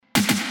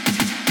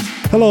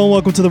Hello and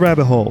welcome to The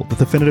Rabbit Hole, the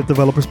Definitive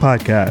Developers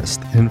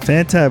Podcast in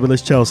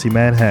fantabulous Chelsea,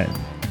 Manhattan.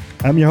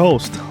 I'm your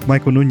host,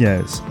 Michael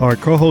Nunez. Our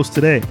co-host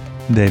today,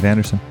 Dave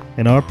Anderson.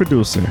 And our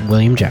producer,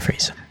 William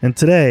Jeffries. And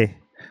today,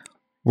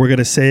 we're going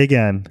to say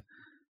again,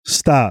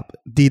 stop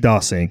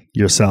DDoSing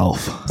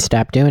yourself.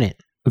 Stop doing it.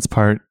 It's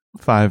part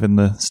 5 in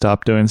the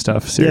Stop Doing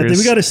Stuff series. Yeah,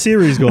 we got a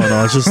series going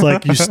on. It's just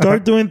like you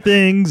start doing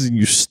things and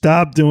you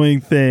stop doing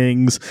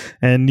things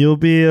and you'll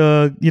be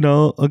a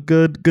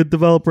good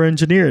developer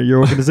engineer in your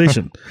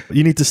organization.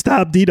 You need to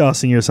stop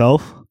DDoSing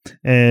yourself.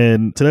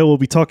 And today we'll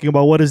be talking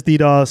about what is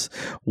DDoS,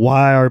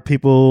 why are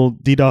people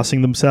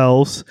DDoSing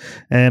themselves,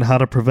 and how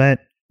to prevent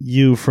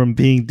you from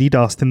being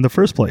DDoSed in the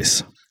first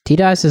place.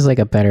 DDoS is like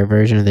a better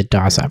version of the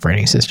DOS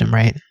operating system,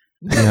 right?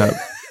 Yeah.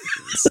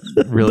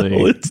 Really?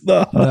 No, it's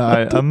not.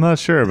 No, I'm not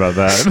sure about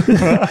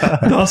that.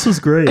 DOS was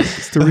great.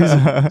 It's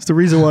the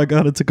reason why I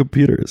got into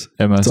computers.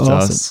 MS-DOS,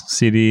 awesome.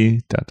 CD, ...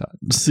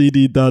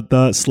 CD ... / ...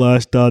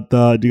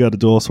 You got to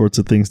do all sorts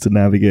of things to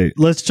navigate.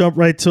 Let's jump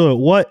right to it.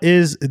 What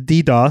is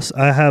DDoS?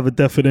 I have a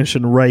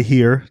definition right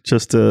here,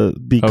 just to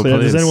be clear.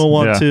 Please. Does anyone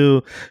want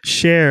to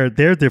share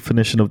their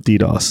definition of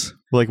DDoS?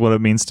 Like what it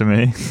means to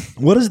me.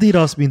 What does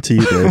DDoS mean to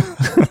you, Dave?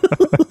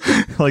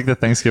 Like the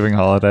Thanksgiving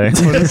holiday.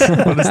 What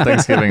does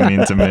Thanksgiving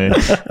mean to me?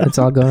 Let's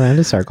all go around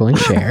a circle and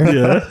share.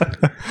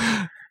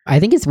 Yeah. I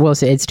think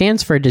it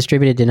stands for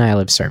distributed denial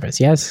of service,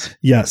 yes?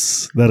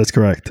 Yes, that is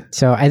correct.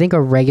 So I think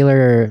a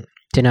regular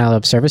denial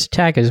of service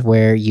attack is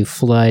where you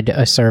flood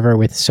a server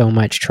with so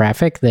much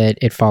traffic that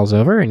it falls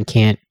over and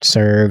can't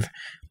serve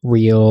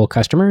real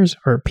customers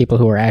or people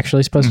who are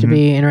actually supposed to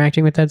be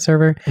interacting with that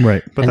server.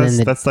 Right. But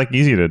that's like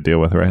easy to deal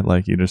with, right?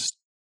 Like you just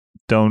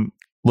don't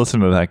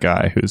listen to that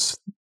guy who's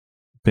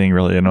being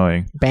really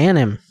annoying. Ban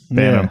him.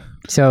 Ban him.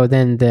 So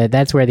then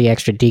that's where the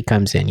extra D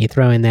comes in. You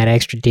throw in that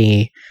extra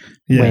D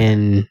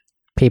when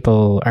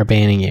people are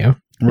banning you.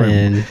 Right.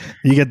 And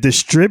you get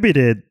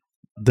distributed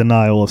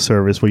denial of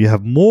service where you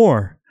have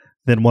more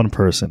than one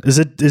person. Is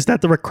that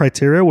the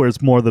criteria where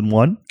it's more than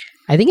one?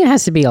 I think it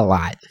has to be a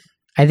lot.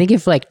 I think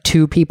if like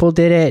 2 people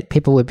did it,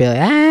 people would be like,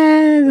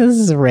 this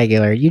is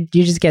regular. You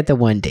just get the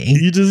 1 D.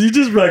 You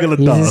just regular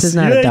DOS. This is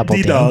not a double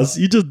DDoS.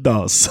 You just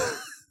DOS.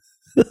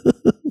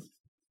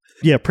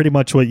 Yeah, pretty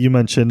much what you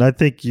mentioned. I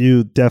think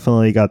you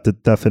definitely got the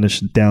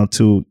definition down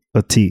to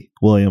a T,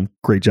 William.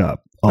 Great job.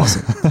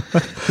 Awesome.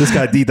 This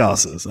guy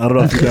DDoSes. I don't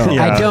know if you know.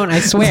 Yeah. I don't.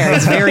 I swear.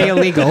 It's very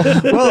illegal.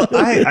 Well,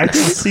 I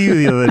did see you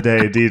the other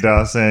day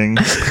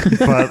DDoSing,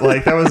 but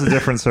like that was a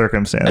different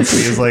circumstance.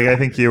 Because like I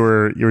think you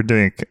were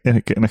doing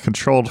it in a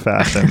controlled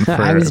fashion.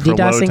 I was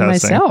DDoSing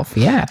myself.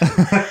 Yeah,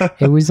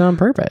 it was on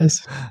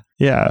purpose.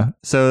 Yeah.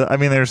 So I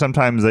mean, there's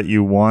sometimes that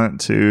you want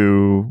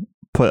to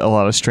put a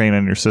lot of strain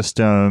on your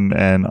system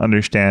and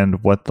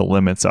understand what the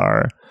limits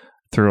are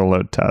through a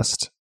load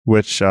test.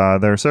 Which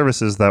there are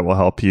services that will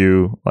help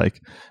you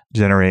like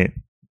generate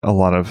a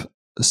lot of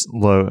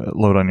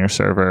load on your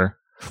server,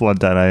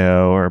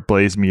 Flood.io or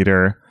Blaze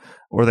Meter,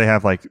 or they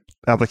have like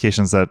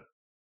applications that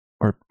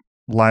or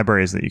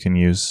libraries that you can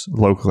use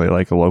locally,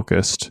 like a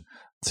Locust,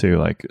 to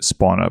like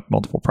spawn up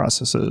multiple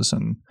processes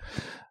and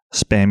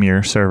spam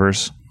your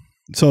servers.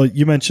 So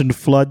you mentioned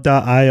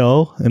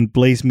Flood.io and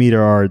Blaze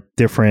Meter are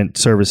different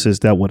services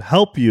that would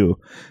help you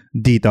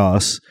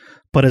DDoS,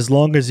 but as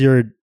long as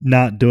you're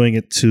not doing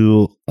it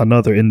to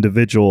another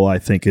individual, I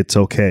think it's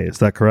okay. Is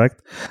that correct?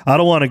 I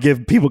don't want to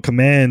give people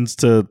commands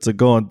to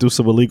go and do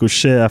some illegal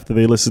shit after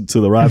they listen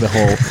to the rabbit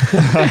hole.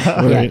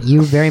 Right? Yeah,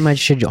 you very much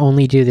should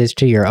only do this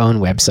to your own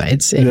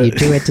websites. If you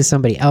do it to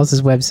somebody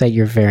else's website,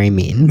 you're very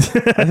mean.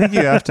 I think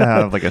you have to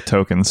have like a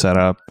token set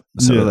up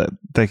so that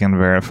they can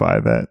verify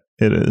that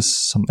it is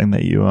something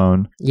that you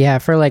own. Yeah,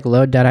 for like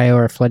Load.io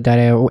or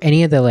Flood.io,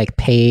 any of the like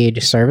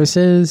paid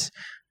services,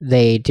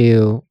 they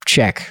do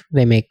check.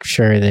 They make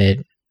sure that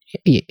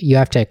you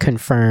have to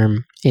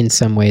confirm in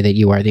some way that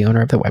you are the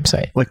owner of the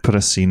website. Like put a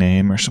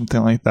CNAME or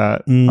something like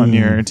that on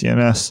your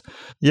DNS.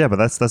 Yeah, but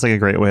that's like a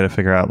great way to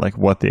figure out like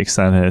what the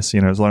extent is. You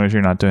know, as long as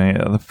you're not doing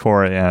it at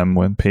 4 a.m.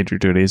 when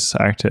PagerDuty is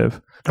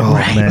active. Oh,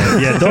 right.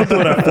 Man. Yeah, don't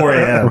do it at 4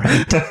 a.m.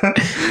 Right.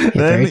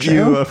 Then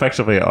you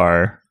effectively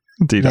are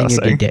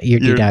DDoSing. You're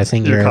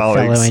DDoSing your fellow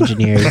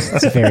engineers.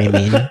 It's very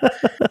mean.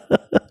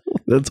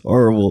 That's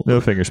horrible.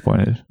 No fingers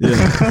pointed.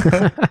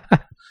 Yeah.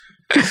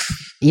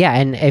 Yeah,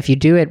 and if you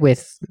do it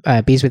with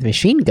bees with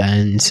machine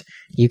guns,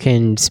 you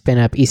can spin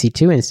up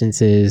EC2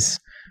 instances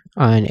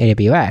on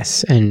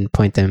AWS and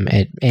point them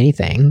at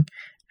anything,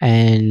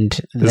 and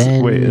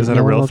then is that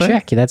a real thing?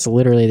 Check. That's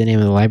literally the name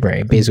of the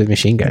library, Bees with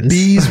Machine Guns.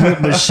 Bees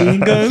with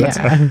machine guns?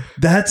 Yeah.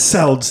 That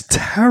sounds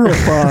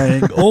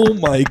terrifying. Oh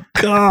my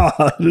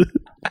God.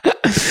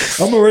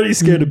 I'm already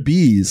scared of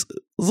bees.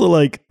 So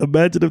like,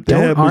 imagine if they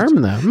don't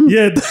harm them.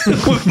 Yeah,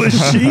 with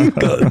machine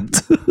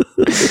guns.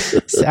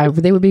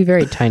 They would be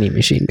very tiny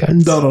machine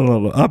guns.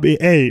 No. I mean,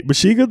 hey,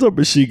 machine guns are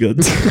machine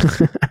guns.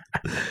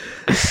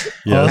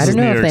 Yeah, I don't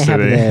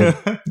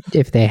know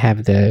if they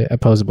have the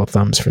opposable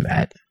thumbs for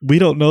that. We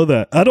don't know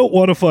that. I don't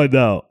want to find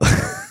out.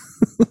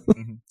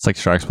 It's like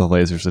sharks with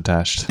lasers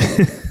attached.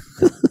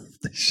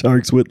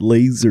 Sharks with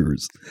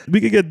lasers.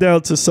 We could get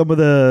down to some of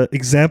the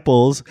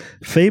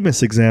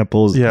famous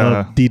examples of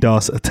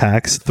DDoS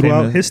attacks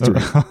throughout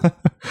history.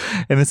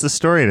 And it's a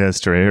storied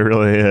history. It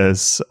really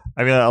is.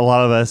 I mean, a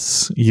lot of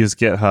us use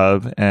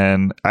GitHub,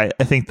 and I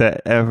think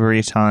that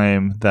every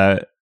time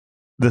that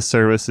the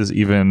service is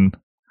even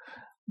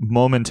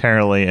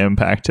momentarily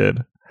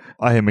impacted,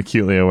 I am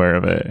acutely aware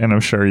of it, and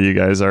I'm sure you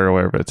guys are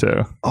aware of it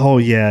too. Oh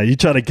yeah, you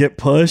try to get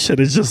push and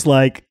it's just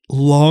like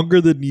longer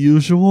than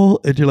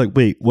usual, and you're like,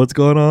 wait, what's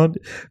going on?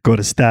 Go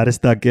to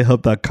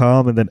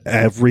status.github.com and then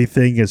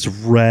everything is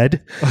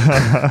red.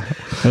 That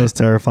was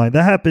terrifying.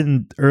 That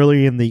happened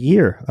early in the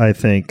year, I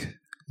think.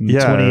 In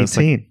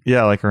 2018.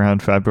 Like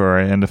around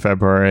end of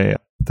February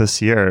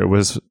this year. It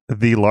was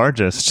the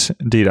largest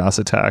DDoS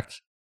attack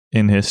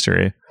in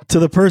history. To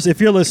the person,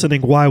 if you're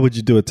listening, why would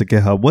you do it to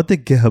GitHub? What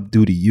did GitHub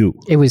do to you?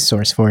 It was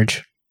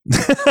SourceForge.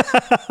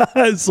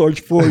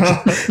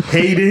 SourceForge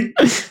hating.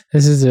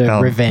 This is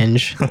a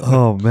revenge.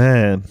 Oh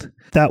man,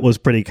 that was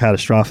pretty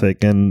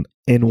catastrophic, and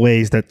in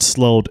ways that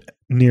slowed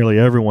nearly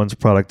everyone's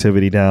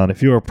productivity down.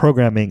 If you were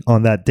programming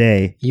on that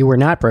day, you were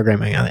not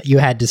programming on it. You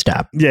had to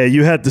stop. Yeah,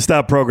 you had to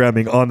stop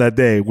programming on that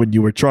day when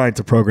you were trying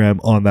to program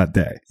on that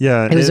day.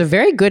 Yeah, it was a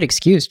very good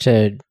excuse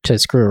to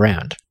screw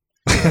around.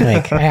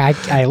 Like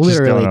I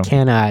literally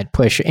cannot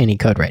push any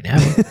code right now.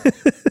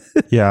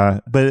 Yeah,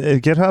 but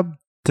GitHub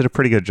did a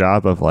pretty good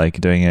job of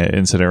like doing an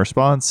incident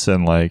response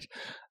and like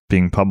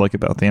being public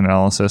about the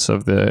analysis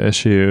of the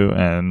issue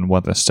and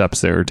what the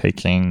steps they were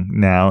taking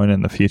now and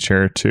in the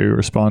future to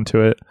respond to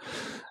it.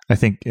 I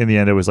think in the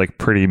end it was like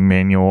pretty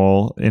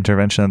manual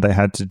intervention that they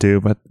had to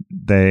do, but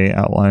they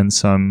outlined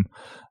some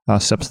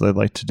steps that they'd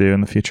like to do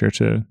in the future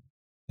to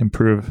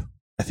improve.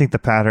 I think the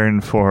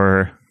pattern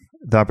for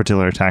that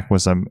particular attack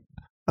was a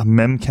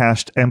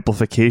memcached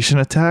amplification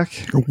attack,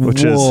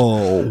 which is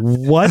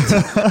what?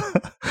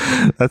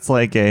 That's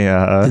like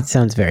a. It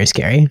sounds very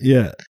scary.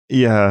 Yeah.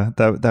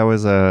 That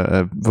was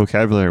a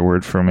vocabulary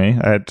word for me.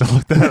 I had to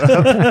look that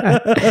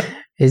up.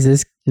 Is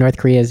this North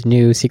Korea's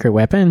new secret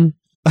weapon?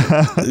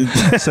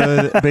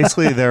 So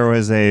basically, there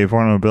was a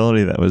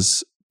vulnerability that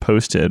was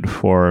posted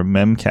for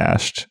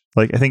memcached,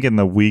 like I think in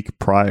the week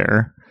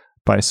prior,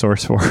 by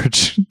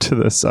SourceForge to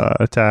this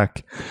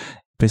attack.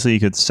 Basically, you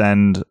could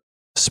send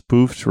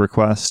spoofed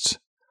request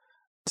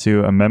to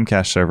a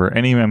memcache server,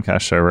 any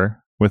memcache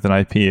server with an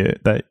IP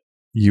that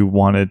you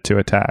wanted to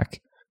attack.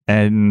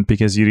 And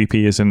because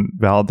UDP isn't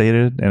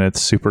validated and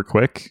it's super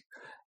quick,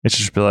 it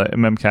should be like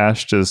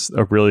memcached is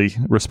a really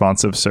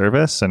responsive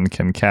service and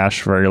can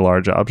cache very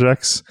large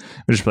objects.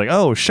 It should be like,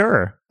 oh,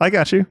 sure, I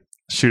got you.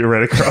 Shoot it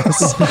right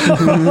across.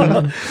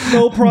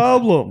 No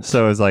problem.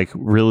 So it's like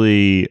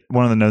really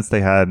one of the notes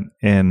they had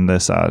in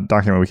this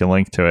document, we can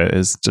link to it,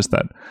 is just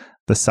that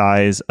the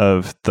size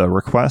of the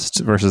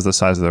request versus the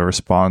size of the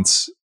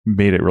response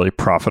made it really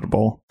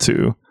profitable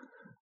to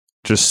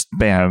just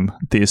spam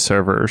these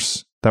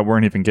servers that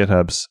weren't even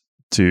GitHub's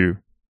to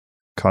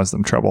cause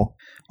them trouble.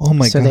 Oh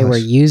my god! So they were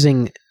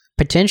using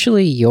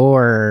potentially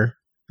your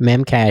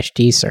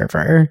memcached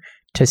server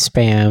to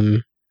spam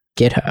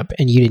GitHub,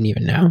 and you didn't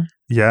even know.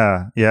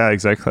 Yeah,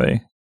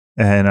 exactly.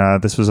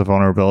 And this was a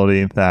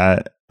vulnerability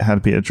that had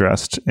to be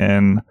addressed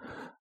in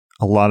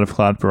a lot of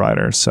cloud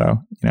providers. So,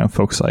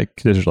 folks like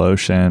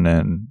DigitalOcean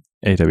and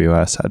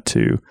AWS had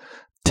to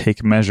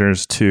take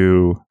measures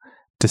to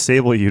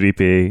disable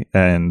UDP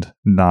and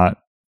not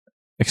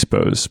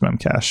expose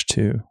memcache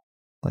to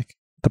like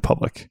the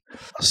public.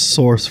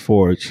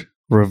 SourceForge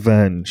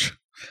revenge.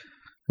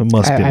 It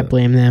must be. I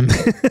blame them.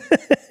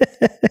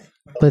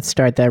 Let's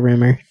start that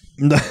rumor.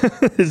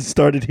 It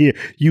started here.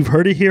 You've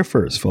heard it here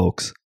first,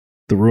 folks.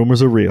 The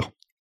rumors are real.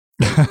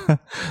 Do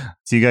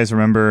you guys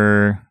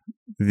remember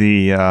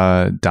the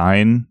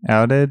Dyn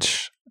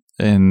outage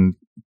in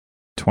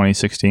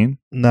 2016?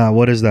 Nah,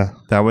 what is that?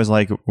 That was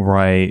like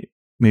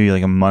maybe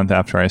like a month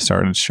after I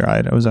started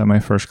Stride. I was at my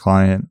first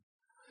client.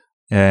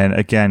 And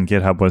again,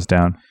 GitHub was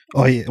down.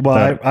 Oh yeah,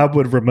 well, I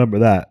would remember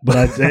that,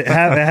 but it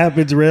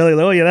happens rarely.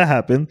 Like, oh yeah, that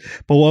happened.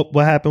 But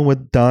what happened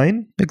with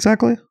Dyn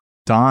exactly?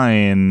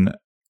 Dyn,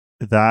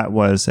 that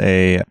was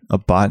a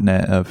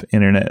botnet of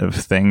Internet of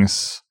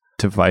Things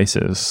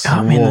devices.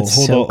 Oh man,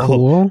 that's so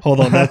cool. Hold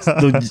on, that's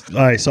all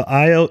right. So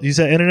you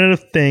said Internet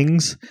of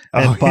Things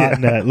and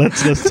botnet.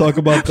 Yeah. Let's talk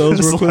about those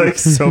real quick. Like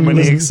so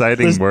many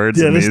exciting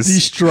words. Yeah, let's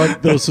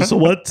destruct those. So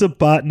what's a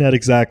botnet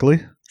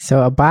exactly?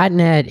 So a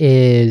botnet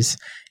is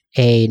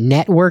a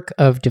network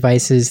of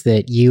devices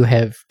that you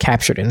have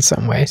captured in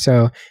some way.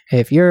 So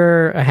if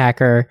you're a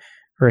hacker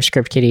or a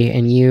script kiddie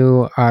and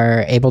you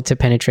are able to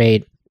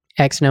penetrate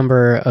X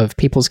number of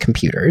people's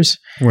computers,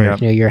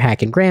 right. You're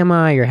hacking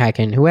grandma, you're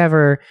hacking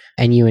whoever,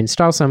 and you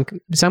install some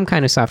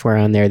kind of software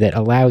on there that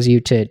allows you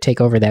to take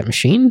over that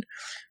machine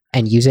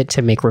and use it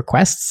to make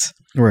requests.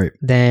 Right.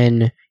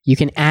 Then you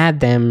can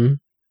add them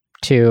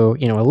to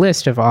a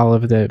list of all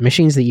of the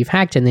machines that you've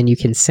hacked, and then you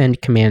can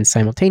send commands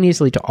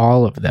simultaneously to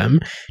all of them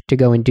to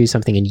go and do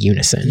something in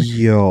unison.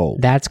 Yo,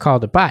 that's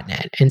called a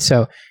botnet. And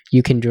so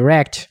you can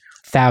direct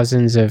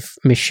thousands of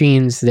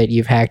machines that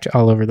you've hacked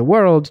all over the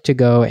world to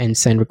go and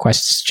send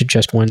requests to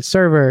just one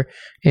server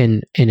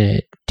in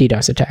a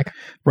DDoS attack.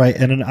 Right.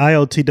 And an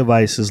IoT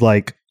device is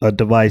like a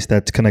device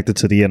that's connected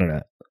to the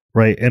internet,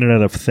 right?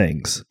 Internet of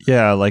Things.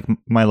 Yeah, like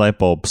my light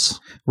bulbs.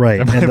 Right.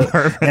 And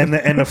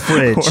the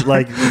fridge.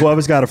 Like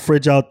whoever's got a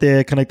fridge out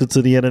there connected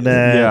to the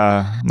internet.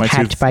 Yeah. My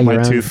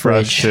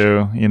toothbrush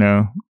too, you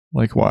know.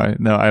 Like why?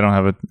 No, I don't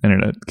have an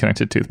internet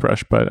connected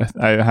toothbrush, but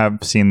I have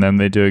seen them.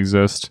 They do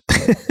exist.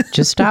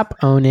 Just stop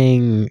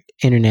owning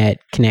internet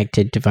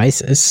connected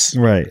devices.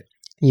 Right.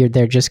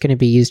 They're just going to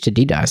be used to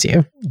DDoS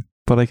you.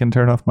 But I can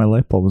turn off my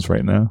light bulbs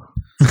right now.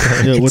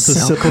 Yeah, with the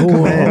simple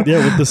command.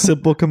 Yeah, with the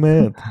simple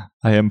command.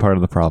 I am part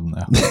of the problem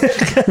now.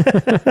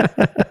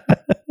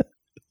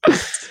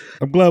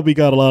 I'm glad we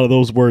got a lot of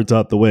those words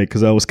out the way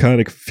because I was kind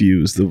of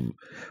confused of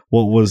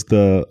what was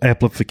the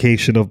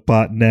amplification of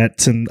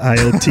botnets and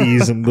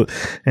IoTs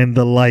and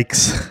the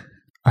likes.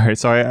 All right,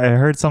 so I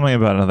heard something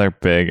about another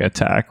big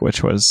attack,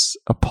 which was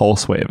a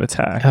pulse wave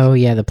attack. Oh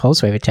yeah, the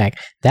pulse wave attack.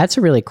 That's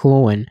a really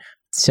cool one.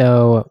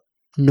 So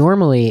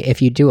normally,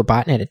 if you do a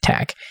botnet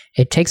attack,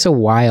 it takes a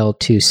while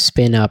to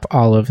spin up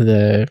all of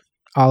the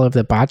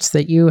bots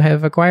that you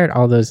have acquired,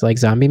 all those like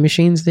zombie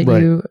machines that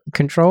you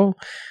control.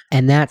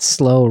 And that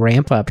slow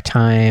ramp up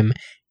time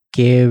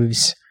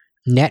gives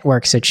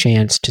networks a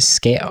chance to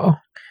scale,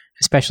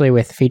 especially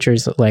with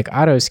features like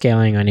auto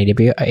scaling on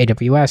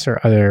AWS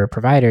or other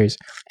providers.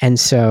 And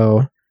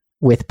so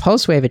with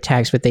pulse wave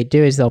attacks, what they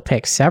do is they'll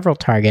pick several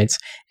targets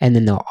and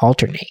then they'll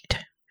alternate.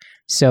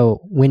 So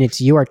when it's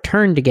your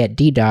turn to get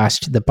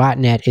DDoSed, the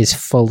botnet is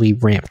fully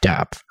ramped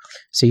up.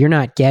 So you're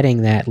not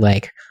getting that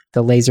like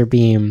the laser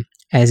beam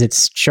as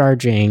it's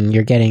charging,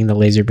 you're getting the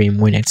laser beam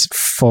when it's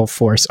full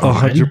force on.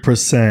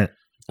 100%.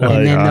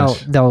 And then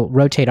they'll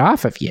rotate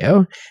off of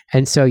you.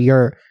 And so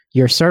your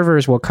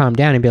servers will calm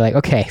down and be like,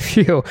 okay,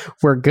 phew,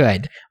 we're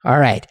good. All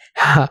right,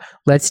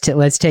 let's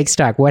take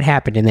stock. What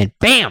happened? And then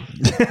bam,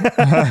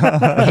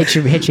 hit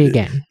you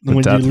again.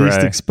 When you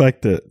least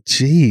expect it.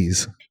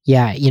 Jeez.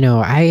 Yeah,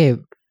 I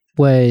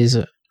was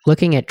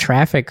looking at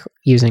traffic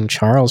using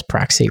Charles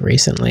proxy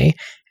recently,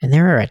 and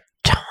there are a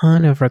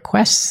ton of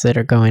requests that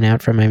are going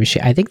out from my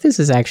machine. I think this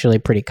is actually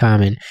pretty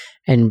common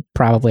and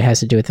probably has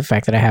to do with the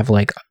fact that I have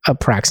like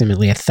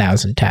approximately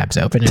 1,000 tabs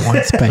open at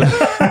once. But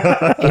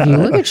if you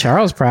look at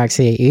Charles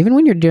proxy, even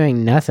when you're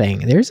doing nothing,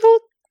 there's a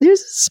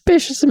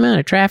suspicious amount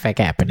of traffic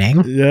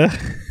happening. Yeah.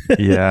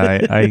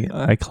 Yeah,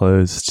 I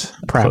closed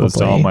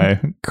all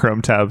my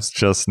Chrome tabs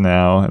just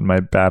now and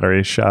my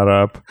battery shot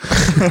up.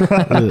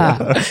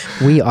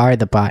 We are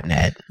the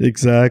botnet.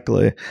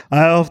 Exactly.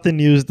 I often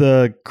use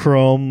the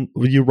Chrome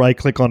where you right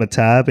click on a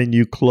tab and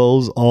you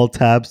close all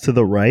tabs to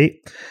the right.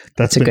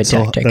 That's a good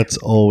tactic. That's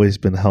always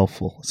been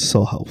helpful. It's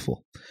so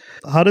helpful.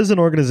 How does an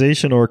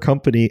organization or a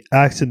company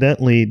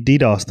accidentally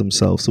DDoS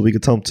themselves so we can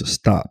tell them to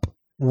stop?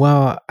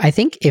 Well, I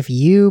think if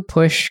you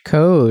push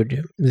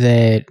code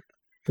that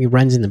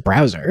runs in the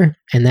browser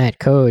and that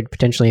code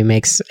potentially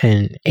makes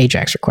an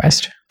AJAX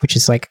request, which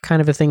is like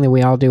kind of a thing that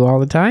we all do all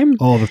the time.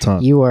 All the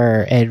time. You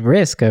are at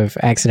risk of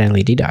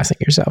accidentally DDoSing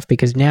yourself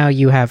because now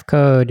you have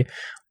code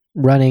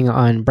running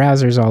on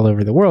browsers all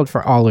over the world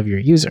for all of your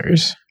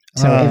users.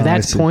 So if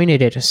that's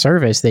pointed at a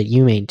service that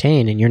you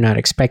maintain and you're not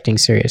expecting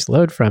serious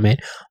load from it,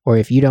 or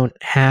if you don't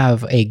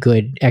have a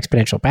good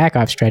exponential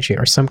backup strategy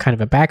or some kind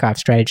of a backup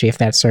strategy, if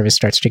that service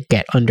starts to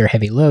get under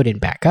heavy load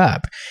and back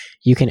up,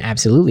 you can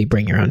absolutely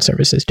bring your own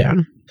services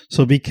down.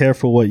 So be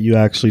careful what you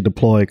actually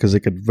deploy because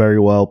it could very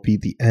well be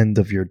the end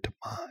of your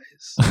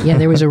demise. Yeah,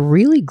 there was a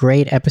really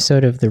great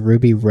episode of the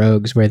Ruby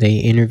Rogues where they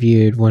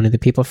interviewed one of the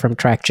people from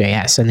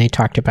Track.js and they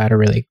talked about a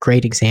really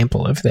great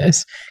example of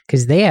this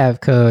because they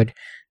have code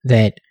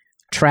that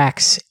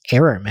tracks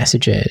error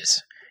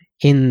messages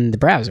in the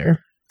browser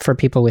for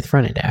people with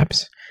front-end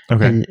apps.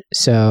 Okay. And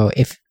so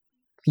if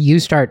you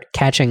start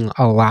catching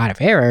a lot of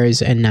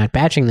errors and not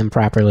batching them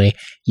properly,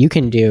 you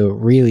can do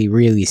really,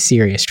 really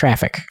serious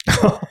traffic.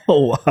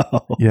 Oh,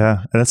 wow.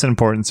 Yeah, that's an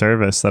important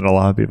service that a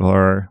lot of people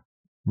are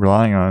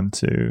relying on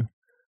to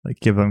like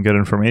give them good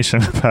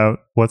information about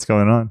what's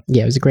going on.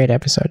 Yeah, it was a great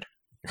episode.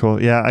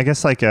 Cool. Yeah, I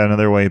guess like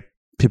another way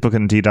people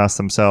can DDoS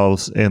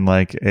themselves in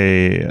like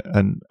a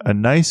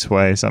nice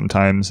way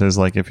sometimes is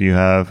like if you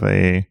have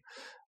a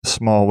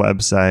small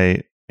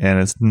website and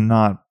it's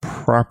not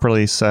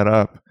properly set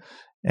up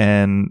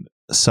and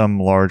some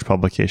large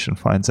publication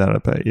finds out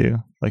about you,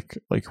 like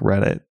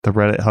Reddit. The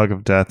Reddit hug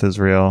of death is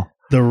real.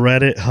 The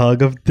Reddit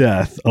hug of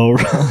death. Oh,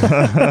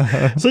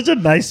 such a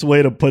nice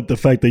way to put the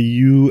fact that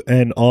you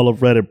and all of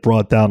Reddit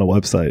brought down a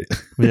website.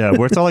 Yeah,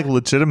 where it's all like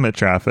legitimate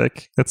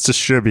traffic. It's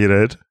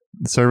distributed.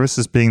 The service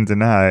is being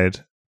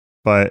denied,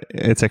 but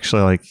it's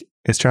actually like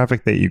it's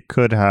traffic that you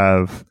could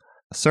have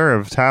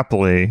served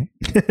happily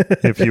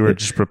if you were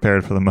just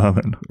prepared for the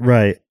moment.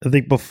 Right. I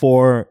think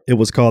before it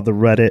was called the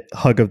Reddit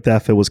hug of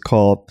death, it was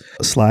called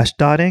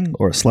 /dotting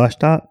or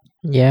 /dot.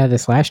 Yeah, the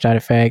 /dot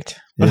effect.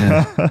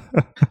 Yeah.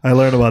 I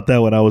learned about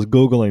that when I was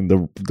Googling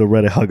the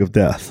Reddit hug of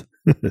death.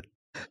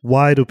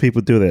 Why do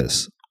people do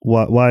this?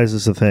 Why is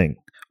this a thing?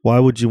 Why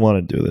would you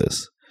want to do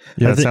this?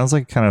 Yeah, it sounds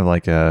like kind of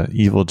like a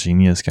evil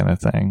genius kind of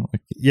thing.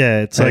 Like,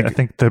 yeah, it's I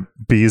think the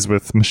bees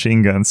with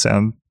machine guns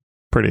sound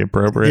pretty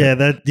appropriate.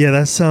 That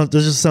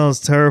just sounds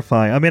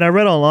terrifying. I mean, I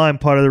read online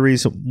one of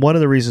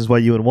the reasons why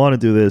you would want to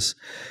do this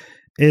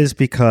is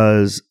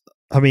because,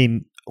 I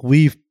mean,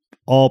 we've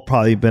all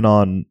probably been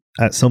on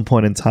at some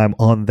point in time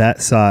on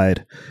that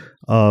side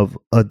of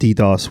a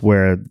DDoS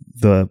where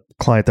the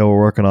client that we're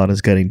working on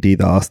is getting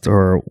DDoSed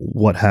or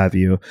what have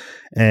you,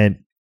 and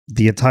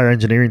the entire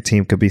engineering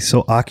team could be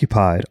so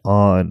occupied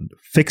on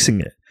fixing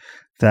it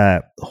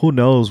that who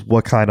knows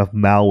what kind of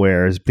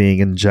malware is being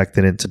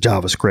injected into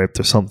JavaScript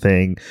or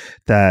something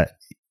that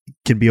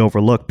can be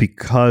overlooked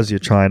because you're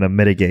trying to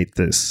mitigate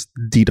this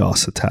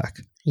DDoS attack.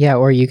 Yeah,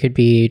 or you could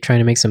be trying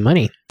to make some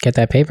money. Get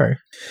that paper.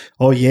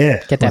 Oh,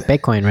 yeah. Get that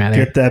Bitcoin, rather.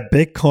 Get that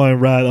Bitcoin,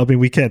 right? I mean,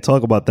 we can't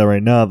talk about that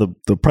right now.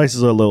 The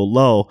prices are a little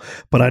low,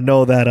 but I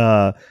know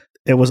that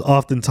it was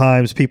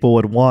oftentimes people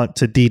would want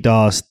to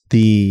DDoS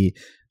the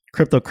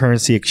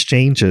cryptocurrency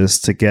exchanges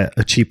to get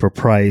a cheaper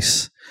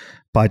price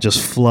by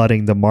just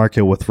flooding the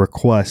market with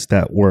requests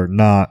that were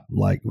not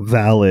like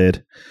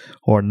valid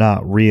or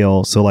not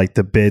real. So like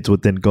the bids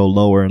would then go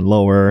lower and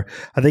lower.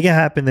 I think it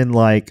happened in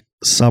like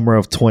summer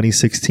of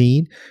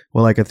 2016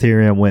 where like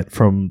Ethereum went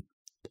from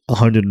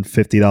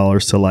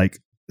 $150 to like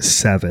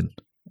 $7.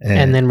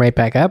 And then right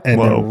back up?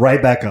 And then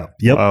right back up.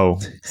 Yep.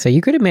 Oh. So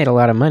you could have made a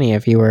lot of money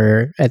if you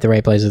were at the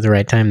right place at the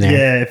right time there.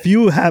 Yeah, if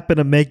you happen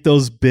to make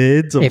those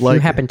bids of if you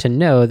happen to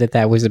know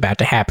that was about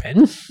to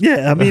happen.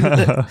 Yeah, I mean,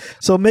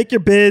 so make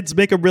your bids,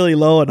 make them really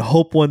low and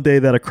hope one day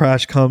that a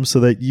crash comes so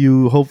that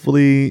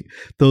hopefully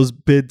those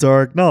bids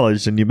are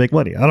acknowledged and you make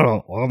money. I don't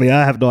know. I mean,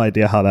 I have no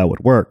idea how that would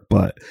work,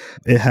 but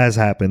it has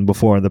happened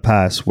before in the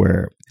past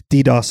where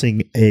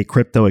DDoSing a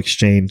crypto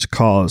exchange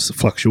caused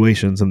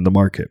fluctuations in the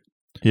market.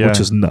 Yeah.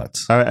 Which is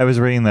nuts. I was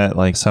reading that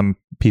like some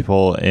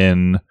people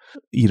in,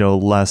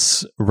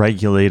 less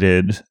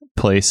regulated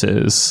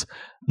places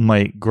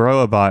might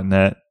grow a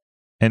botnet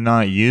and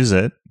not use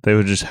it. They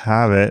would just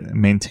have it,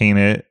 maintain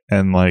it,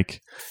 and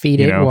like feed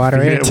it,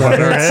 water it,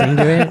 sing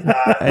to it,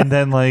 and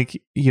then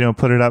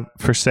put it up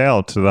for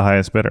sale to the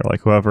highest bidder.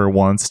 Like whoever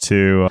wants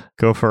to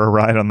go for a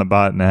ride on the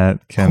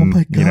botnet can,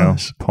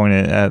 point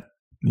it at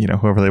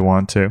whoever they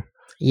want to.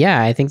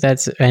 Yeah, I think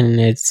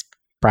it's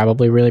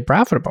probably really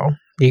profitable.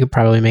 You could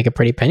probably make a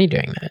pretty penny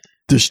doing that.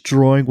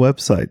 Destroying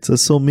websites.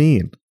 That's so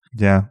mean.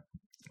 Yeah.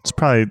 It's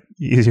probably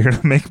easier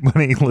to make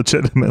money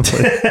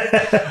legitimately.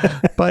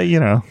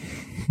 But,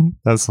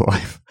 that's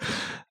life.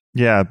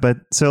 Yeah. But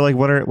so like,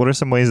 what are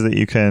some ways that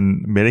you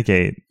can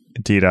mitigate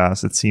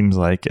DDoS? It seems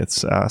like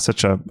it's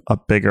such a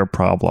bigger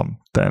problem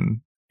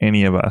than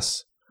any of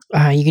us.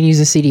 You can use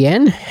a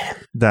CDN.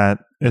 That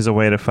is a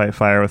way to fight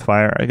fire with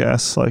fire, I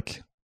guess.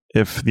 Like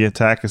if the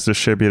attack is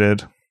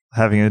distributed,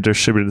 having a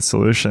distributed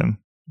solution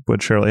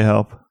would surely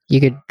help. You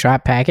could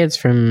drop packets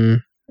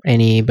from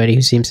anybody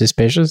who seems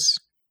suspicious.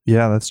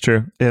 Yeah, that's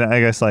true. And I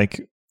guess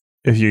like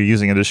if you're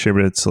using a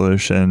distributed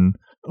solution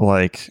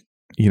like,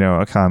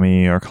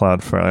 Akami or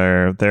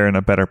Cloudflare, they're in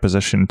a better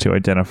position to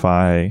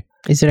identify.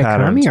 Is it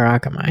patterns. Akami or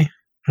Akamai?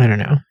 I don't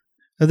know.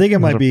 I think it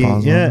might be.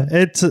 Yeah,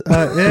 it's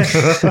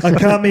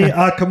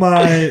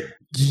Akamai,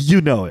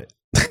 you know it.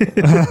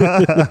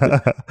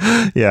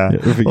 Yeah.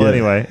 Well,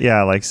 anyway,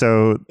 yeah, like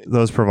so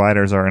those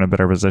providers are in a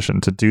better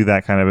position to do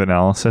that kind of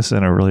analysis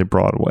in a really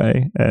broad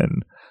way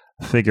and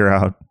figure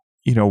out,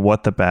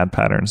 what the bad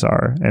patterns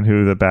are and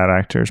who the bad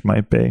actors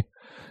might be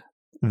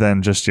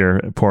than just your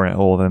poor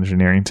old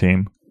engineering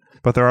team.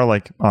 But there are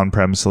like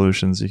on-prem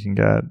solutions you can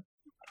get.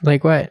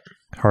 Like what?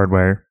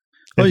 Hardware.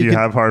 If you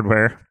have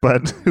hardware,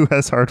 but who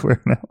has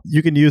hardware now?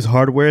 You can use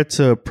hardware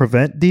to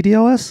prevent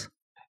DDoS?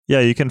 Yeah,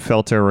 you can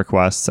filter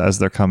requests as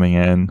they're coming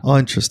in. Oh,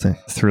 interesting.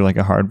 Through like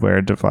a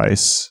hardware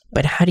device.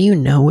 But how do you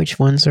know which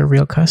ones are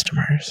real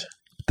customers?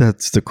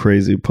 That's the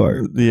crazy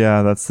part.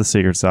 Yeah, that's the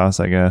secret sauce,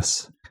 I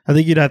guess. I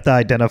think you'd have to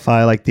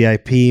identify like the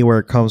IP, where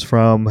it comes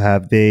from.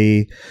 Have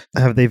they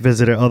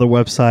visited other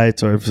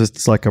websites, or if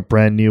it's like a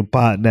brand new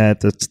botnet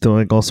that's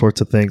doing all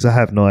sorts of things? I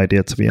have no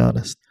idea, to be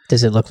honest.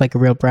 Does it look like a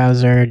real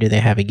browser? Do they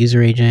have a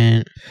user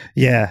agent?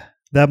 Yeah.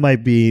 That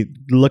might be,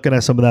 looking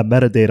at some of that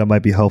metadata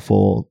might be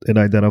helpful in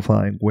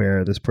identifying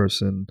where this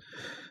person,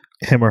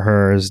 him or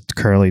her, is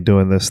currently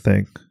doing this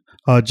thing.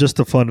 Just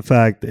a fun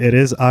fact, it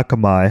is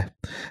Akamai.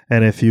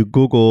 And if you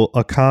Google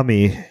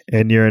Akami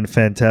and you're in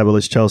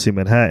fantabulous Chelsea,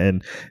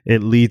 Manhattan,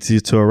 it leads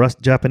you to a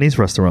Japanese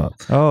restaurant.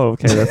 Oh,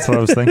 okay. That's what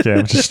I was thinking.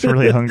 I'm just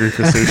really hungry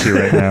for sushi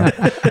right now.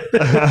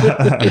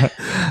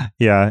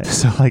 Yeah.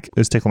 So like it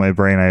was tickling my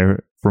brain. I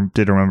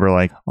did remember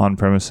like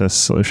on-premises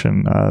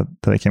solution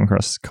that I came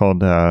across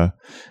called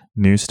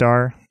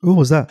Newstar. What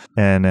was that?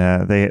 And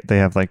they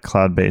have like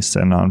cloud-based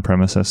and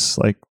on-premises,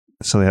 like,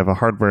 so they have a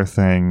hardware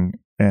thing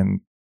and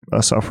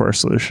a software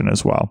solution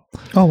as well.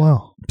 Oh,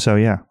 wow. So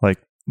yeah, like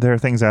there are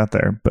things out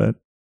there, but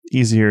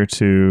easier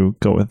to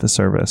go with the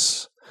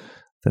service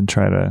than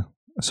try to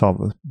solve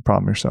the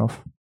problem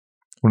yourself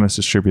when it's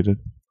distributed.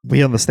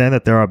 We understand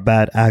that there are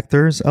bad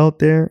actors out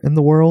there in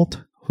the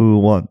world who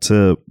want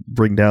to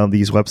bring down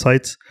these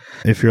websites.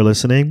 If you're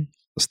listening,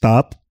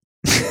 stop.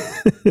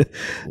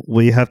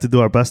 We have to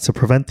do our best to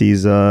prevent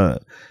these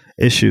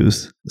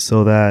issues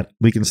so that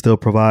we can still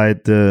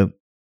provide the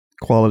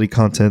quality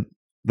content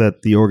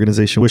that the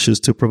organization wishes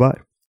to provide.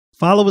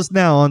 Follow us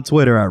now on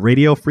Twitter at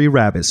Radio Free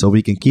Rabbit so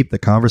we can keep the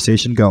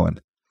conversation going.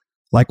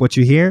 Like what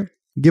you hear?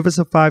 Give us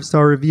a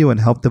 5-star review and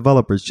help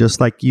developers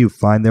just like you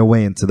find their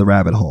way into the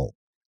rabbit hole.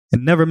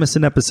 And never miss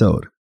an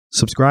episode.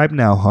 Subscribe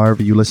now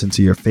however you listen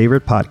to your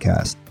favorite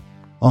podcast.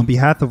 On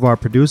behalf of our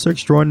producer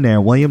extraordinaire,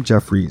 William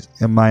Jeffries,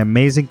 and my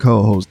amazing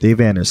co-host,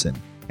 Dave Anderson,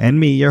 and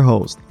me, your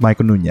host,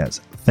 Michael Nunez,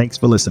 thanks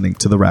for listening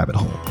to The Rabbit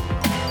Hole.